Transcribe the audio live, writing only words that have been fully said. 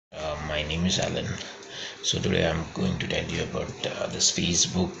my name is Alan. So today I'm going to tell you about this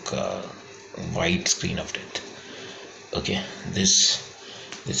Facebook white screen of death. Okay, this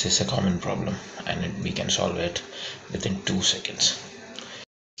is a common problem, and we can solve it within 2 seconds.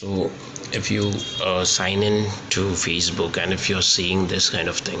 So if you sign in to Facebook, and if you're seeing this kind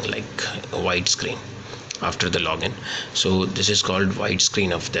of thing like a white screen after the login, so this is called white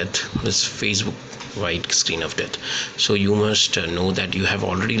screen of death. This Facebook white screen of death. So you must know that you have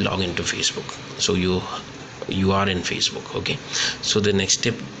already logged into Facebook, so you are in Facebook. Okay, so the next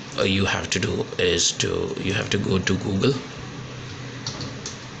step you have to do is you have to go to Google.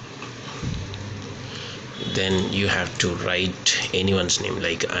 Then you have to write anyone's name,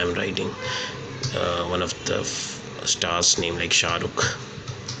 like I'm writing one of the stars name, like Shah Rukh,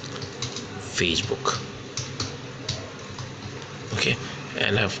 Facebook. Okay,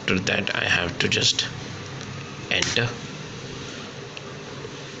 and after that I have to just enter.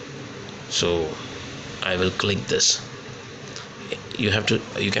 So I will click this. You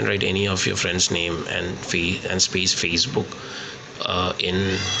can write any of your friend's name and space Facebook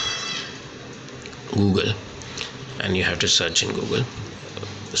in Google, and you have to search in Google.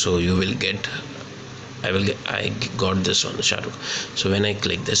 So you will get I got this on the Shah Rukh. So when I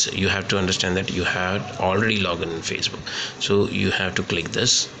click this, you have to understand that you had already logged in Facebook, so you have to click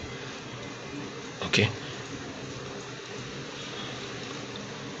this. Okay,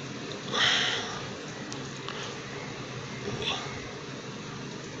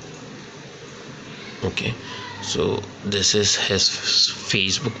 okay, so this is his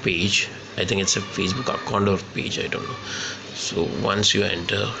Facebook page. I think it's a Facebook account or page, I don't know. So once you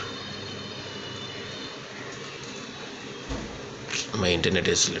enter, my internet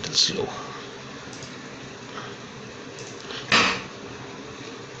is a little slow.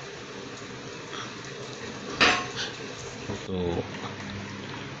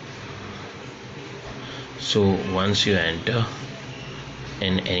 So once you enter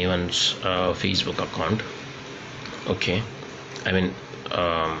in anyone's Facebook account, okay, I mean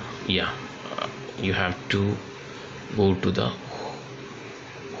you have to go to the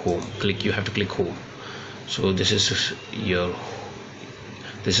home. You have to click home. So this is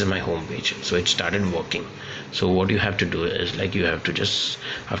my home page. So it started working. So what you have to do is, like, you have to just,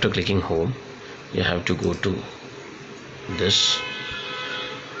 after clicking home, you have to go to this,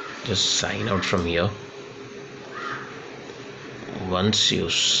 just sign out from here. Once you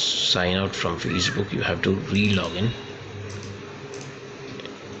sign out from Facebook, you have to re-log in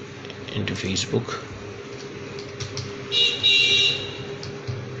into Facebook.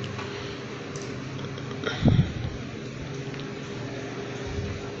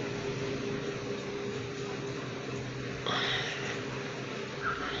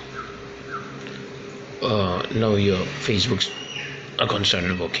 Now your Facebook account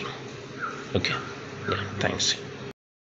started working. Okay, yeah, thanks.